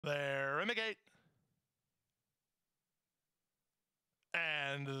They're in the gate.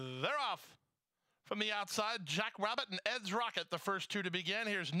 And they're off. From the outside, Jack Rabbit and Ed's Rocket, the first two to begin.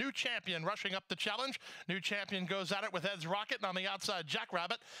 Here's New Champion rushing up the challenge. New Champion goes at it with Ed's Rocket, and on the outside, Jack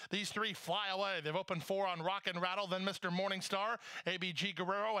Rabbit. These three fly away. They've opened 4 on Rock and Rattle, then Mr. Morningstar, ABG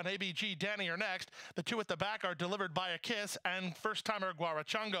Guerrero, and ABG Danny are next. The two at the back are Delivered by a Kiss and first-timer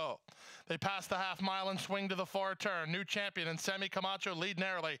Guarachungo. They pass the half mile and swing to the far turn. New Champion and Sammy Camacho lead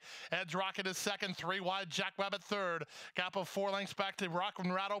narrowly. Ed's Rocket is second, 3 wide, Jack Rabbit third. Gap of 4 lengths back to Rock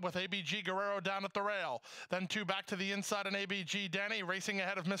and Rattle with ABG Guerrero down at the rail. Then 2 back to the inside and ABG Danny racing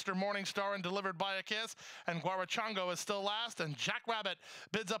ahead of Mr. Morningstar and Delivered by a Kiss. And Guarachungo is still last, and Jack Rabbit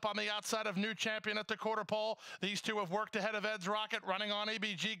bids up on the outside of New Champion at the quarter pole. These two have worked ahead of Ed's Rocket, running on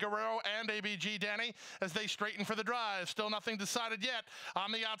ABG Guerrero and ABG Danny as they straighten for the drive. Still nothing decided yet.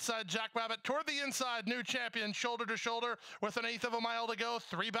 On the outside, Jack Rabbit toward the inside. New Champion shoulder to shoulder with an 1/8 of a mile to go.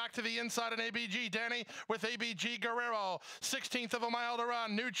 3 back to the inside and ABG Danny with ABG Guerrero. 1/16 of a mile to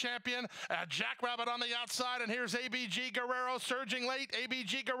run. New Champion, Jack Rabbit on the outside, and here's ABG Guerrero surging late.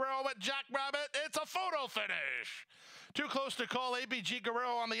 ABG Guerrero at Jack Rabbit. It's a photo finish. Too close to call. ABG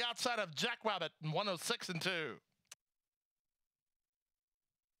Guerrero on the outside of Jack Rabbit in 106 and 2.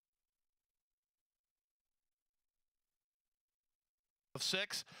 Of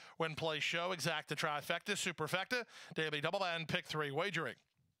 6, win, play, show, exacta, trifecta, superfecta, daily double, and pick 3 wagering.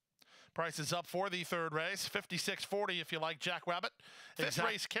 Price is up for the third race, $56.40 if you like Jack Rabbit. Fifth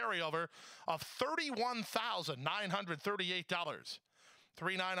race carryover of $31,938.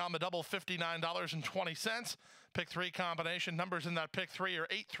 3-9 on the double, $59.20. Pick 3 combination. Numbers in that pick 3 are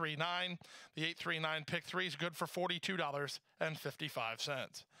 839. The 839 pick 3 is good for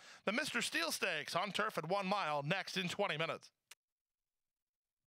 $42.55. The Mr. Steele Stakes on turf at 1 mile next in 20 minutes.